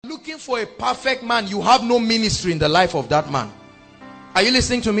looking for a perfect man, you have no ministry in the life of that man. Are you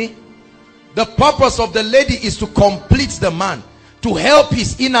listening to me? The purpose of the lady is to complete the man, to help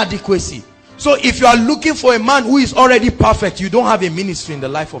his inadequacy. So if you are looking for a man who is already perfect, you don't have a ministry in the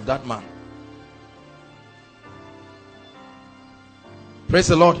life of that man. Praise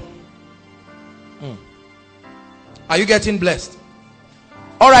the Lord. Are you getting blessed?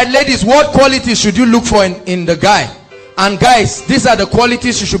 All right, ladies, what qualities should you look for in the guy? And guys, these are the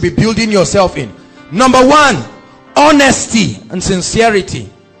qualities you should be building yourself in. Number one, honesty and sincerity.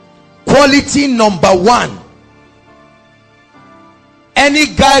 Quality number one.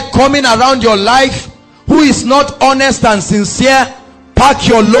 Any guy coming around your life who is not honest and sincere, pack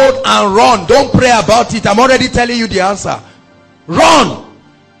your load and run. Don't pray about it. I'm already telling you the answer. Run.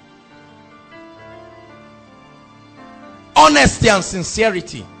 Honesty and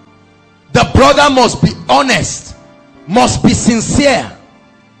sincerity. The brother must be honest, must be sincere.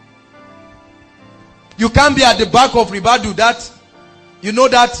 You can't be at the back of Ribadu, that, you know,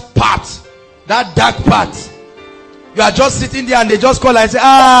 that part, that dark part. You are just sitting there and they just call and say,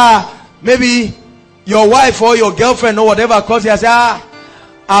 maybe your wife or your girlfriend or whatever calls you and say,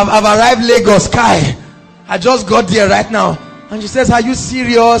 I've arrived Lagos, Kai. I just got there right now. And she says, are you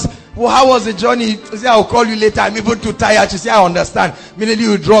serious? Well, how was the journey? She said, I'll call you later. I'm even too tired. She said, I understand. Immediately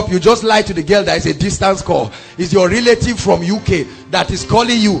you drop, you just lie to the girl that is a distance call. It's your relative from UK that is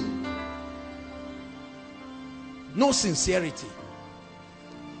calling you. No sincerity.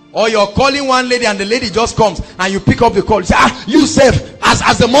 Or you're calling one lady and the lady just comes and you pick up the call. You say, you safe.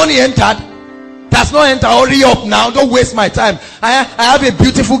 As the money entered, that's not entered. Hurry up now. Don't waste my time. I have a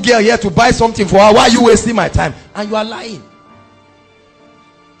beautiful girl here to buy something for her. Why are you wasting my time? And you are lying.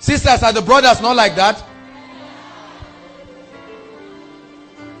 Sisters, are the brothers not like that?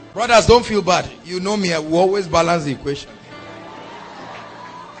 Brothers, don't feel bad. You know me, I will always balance the equation.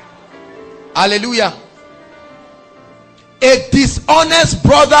 Hallelujah. A dishonest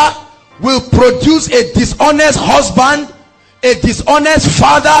brother will produce a dishonest husband, a dishonest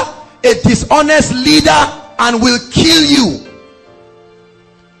father, a dishonest leader, and will kill you.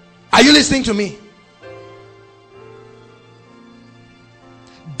 Are you listening to me?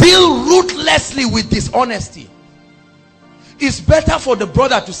 Deal ruthlessly with dishonesty. It's better for the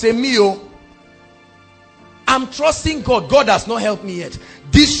brother to say, I'm trusting God. God has not helped me yet.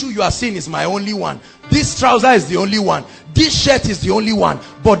 This shoe you are seeing is my only one. This trouser is the only one. This shirt is the only one.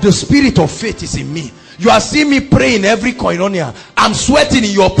 But the spirit of faith is in me. You are seeing me pray in every koinonia. I'm sweating in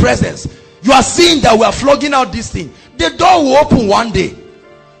your presence. You are seeing that we are flogging out this thing. The door will open one day.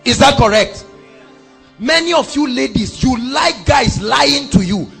 Is that correct? Many of you ladies, you like guys lying to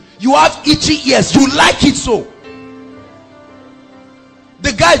you. You have itchy ears. You like it so.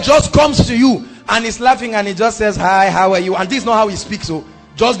 The guy just comes to you and he's laughing and he just says, hi, how are you? And this is not how he speaks. So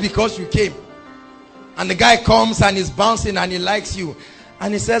just because you came. And the guy comes and he's bouncing and he likes you.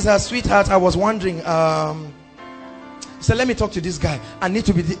 And he says, sweetheart, I was wondering. He said, let me talk to this guy. I need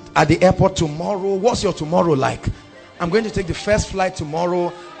to be at the airport tomorrow. What's your tomorrow like? I'm going to take the first flight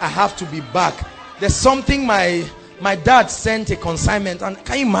tomorrow. I have to be back. There's something my dad sent a consignment, and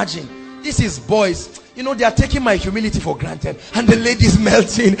can you imagine? This is boys, you know, they are taking my humility for granted, and the lady's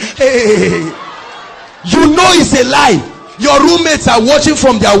melting. Hey, you know it's a lie. Your roommates are watching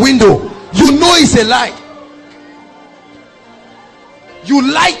from their window. You know it's a lie.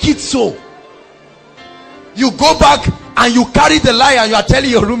 You like it so. You go back and you carry the lie and you are telling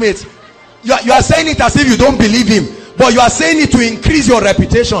your roommates. You are saying it as if you don't believe him, but you are saying it to increase your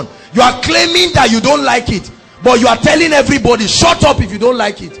reputation. You are claiming that you don't like it, but you are telling everybody, shut up if you don't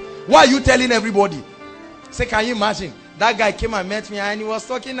like it. Why are you telling everybody? Say, can you imagine? That guy came and met me and he was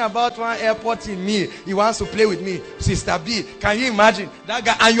talking about one airport in me. He wants to play with me. Sister B, can you imagine? That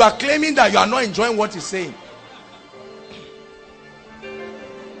guy, and you are claiming that you are not enjoying what he's saying.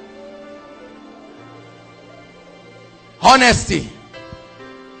 Honesty.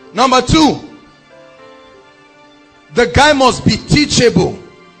 Number two, the guy must be teachable.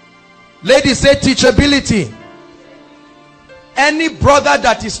 Ladies, say teachability. Any brother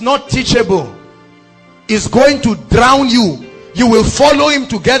that is not teachable is going to drown you. You will follow him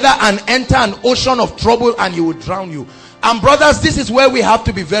together and enter an ocean of trouble and he will drown you. And brothers, this is where we have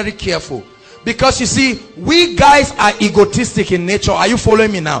to be very careful. Because you see, we guys are egotistic in nature. Are you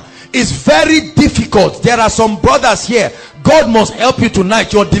following me now? It's very difficult. There are some brothers here. God must help you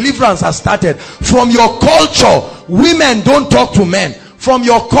tonight. Your deliverance has started. From your culture, women don't talk to men. From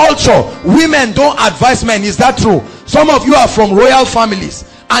your culture, women don't advise men. Is that true? Some of you are from royal families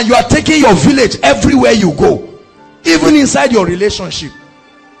and you are taking your village everywhere you go, even inside your relationship.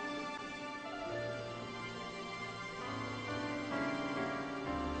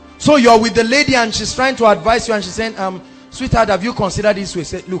 So you're with the lady and she's trying to advise you and she's saying, sweetheart, have you considered this way?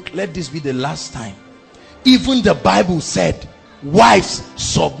 Say, look, let this be the last time. Even the Bible said, wives,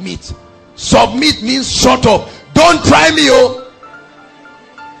 submit. Submit means shut up. Don't try me, oh.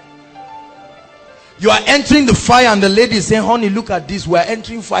 You are entering the fire and the lady is saying, honey, look at this. We are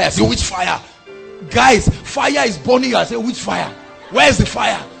entering fire. I say, which fire? Guys, fire is burning you. I say, which fire? Where is the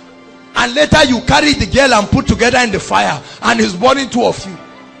fire? And later you carry the girl and put together in the fire and it's burning two of you.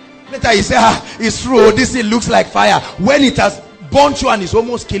 Later you say, it's true, this thing looks like fire, when it has burnt you and is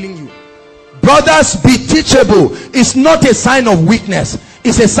almost killing you. Brothers, be teachable. It's not a sign of weakness,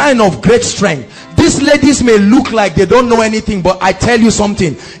 it's a sign of great strength. These ladies may look like they don't know anything, but I tell you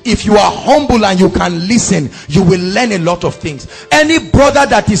something, if you are humble and you can listen, you will learn a lot of things. Any brother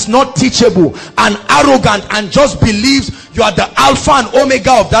that is not teachable and arrogant and just believes you are the alpha and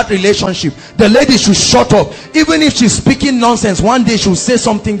omega of that relationship, the lady should shut up. Even if she's speaking nonsense, one day she'll say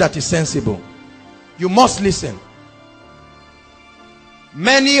something that is sensible. You must listen.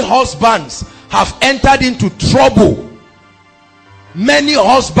 Many husbands have entered into trouble. Many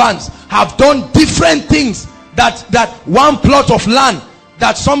husbands have done different things. That one plot of land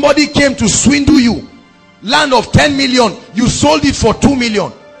that somebody came to swindle you, land of 10 million, you sold it for 2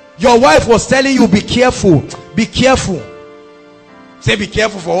 million. Your wife was telling you, be careful, be careful. Say, be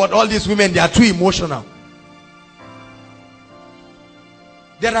careful for what? All these women, they are too emotional.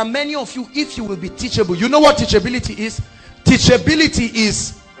 There are many of you, if you will be teachable. You know what teachability is? Teachability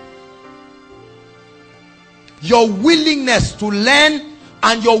is your willingness to learn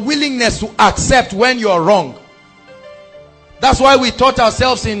and your willingness to accept when you are wrong. That's why we taught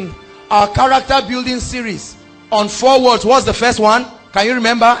ourselves in our character building series on 4 words. What's the first one? Can you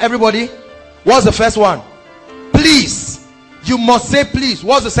remember, everybody? What's the first one? Please. You must say please.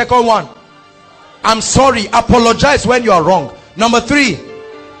 What's the second one? I'm sorry. Apologize when you are wrong. Number 3,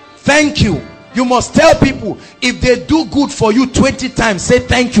 thank you. You must tell people, if they do good for you 20 times, say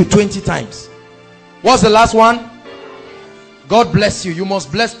thank you 20 times. What's the last one? God bless you. You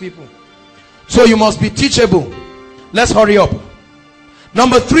must bless people. So you must be teachable. Let's hurry up.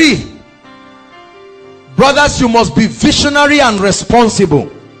 Number 3, brothers, you must be visionary and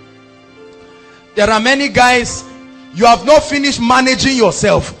responsible. There are many guys, you have not finished managing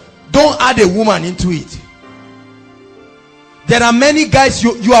yourself. Don't add a woman into it. There are many guys,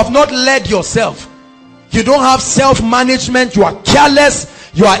 you have not led yourself. You don't have self-management. You are careless.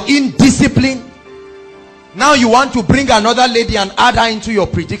 You are indisciplined. Now you want to bring another lady and add her into your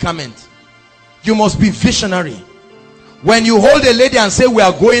predicament. You must be visionary. When you hold a lady and say, we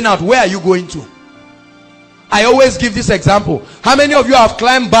are going out, where are you going to? I always give this example. How many of you have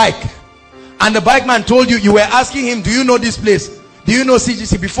climbed bike and the bike man told you, you were asking him, do you know this place? Do you know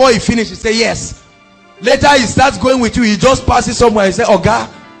CGC? Before he finished, he said yes. Later he starts going with you, he just passes somewhere, he said, Oga,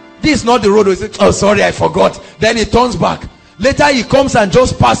 this is not the road. He said, oh sorry, I forgot. Then he turns back. Later he comes and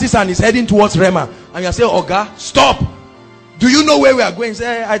just passes and is heading towards Rema. And you say, Oga, stop. Do you know where we are going? He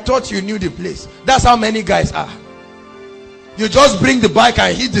say, I thought you knew the place. That's how many guys are. You just bring the bike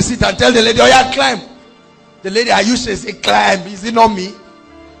and hit the seat and tell the lady, oh yeah, climb. The lady, I used to say, climb. Is it not me?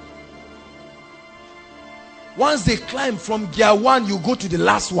 Once they climb from gear 1, you go to the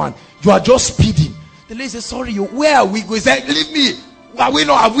last one. You are just speeding. The lady says, sorry, where are we going? He said, leave me. Have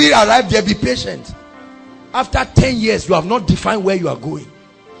we arrived there? Be patient. After 10 years, you have not defined where you are going.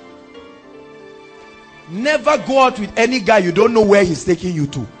 Never go out with any guy you don't know where he's taking you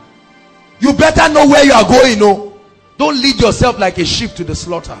to. You better know where you are going. No, don't lead yourself like a sheep to the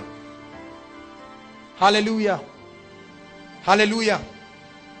slaughter. Hallelujah. Hallelujah.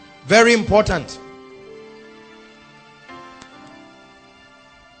 Very important.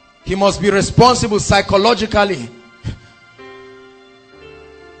 He must be responsible psychologically.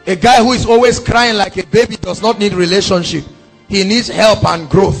 A guy who is always crying like a baby does not need relationship. He needs help and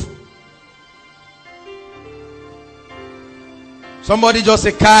growth. Somebody just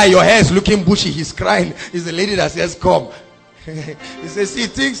say, Kai, your hair is looking bushy. He's crying. It's the lady that says, come. He says, see,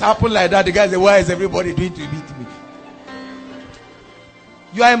 things happen like that. The guy says, why is everybody doing to beat me?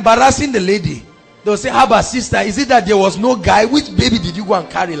 You are embarrassing the lady. They'll say, how about sister? Is it that there was no guy? Which baby did you go and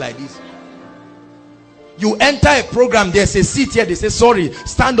carry like this? You enter a program, there's a seat here. They say, sorry,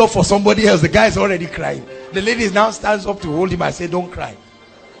 stand up for somebody else. The guy is already crying. The lady now stands up to hold him. I say, don't cry.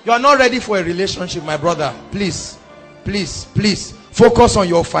 You are not ready for a relationship, my brother. Please, please, please focus on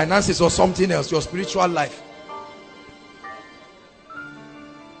your finances or something else, your spiritual life.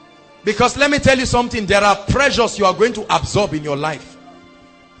 Because let me tell you something, there are pressures you are going to absorb in your life.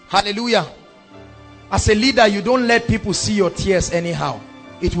 Hallelujah. As a leader, you don't let people see your tears anyhow.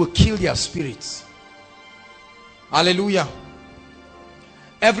 It will kill their spirits. Hallelujah.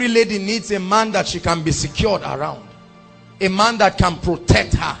 Every lady needs a man that she can be secured around. A man that can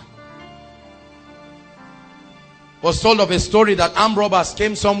protect her. Was told of a story that armed robbers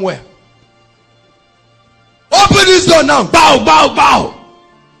came somewhere. Open this door now. Bow, bow, bow.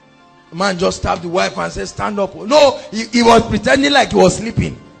 The man just tapped the wife and said, stand up. No, he was pretending like he was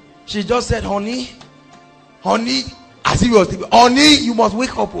sleeping. She just said, honey, as if he was sleeping. Honey, you must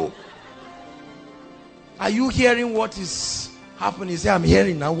wake up. Oh. Are you hearing what is happening? He said, I'm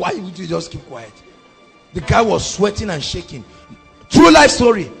hearing now. Why would you just keep quiet? The guy was sweating and shaking. True life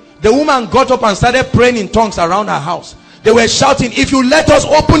story. The woman got up and started praying in tongues around her house. They were shouting, if you let us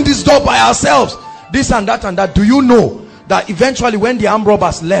open this door by ourselves, this and that and that. Do you know that eventually when the armed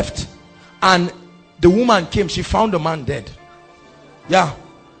robbers left and the woman came, she found the man dead? Yeah.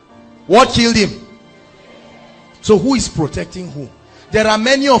 What killed him? So who is protecting who? There are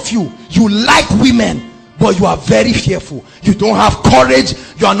many of you, you like women, but you are very fearful. You don't have courage.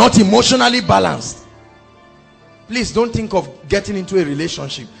 You are not emotionally balanced. Please don't think of getting into a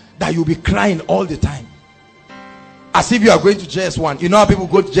relationship that you'll be crying all the time. As if you are going to JS1. You know how people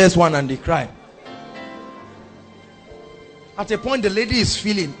go to JS1 and they cry. At a point the lady is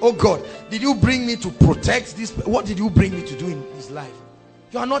feeling, oh God, did you bring me to protect this? What did you bring me to do in this life?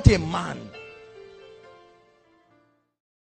 You are not a man.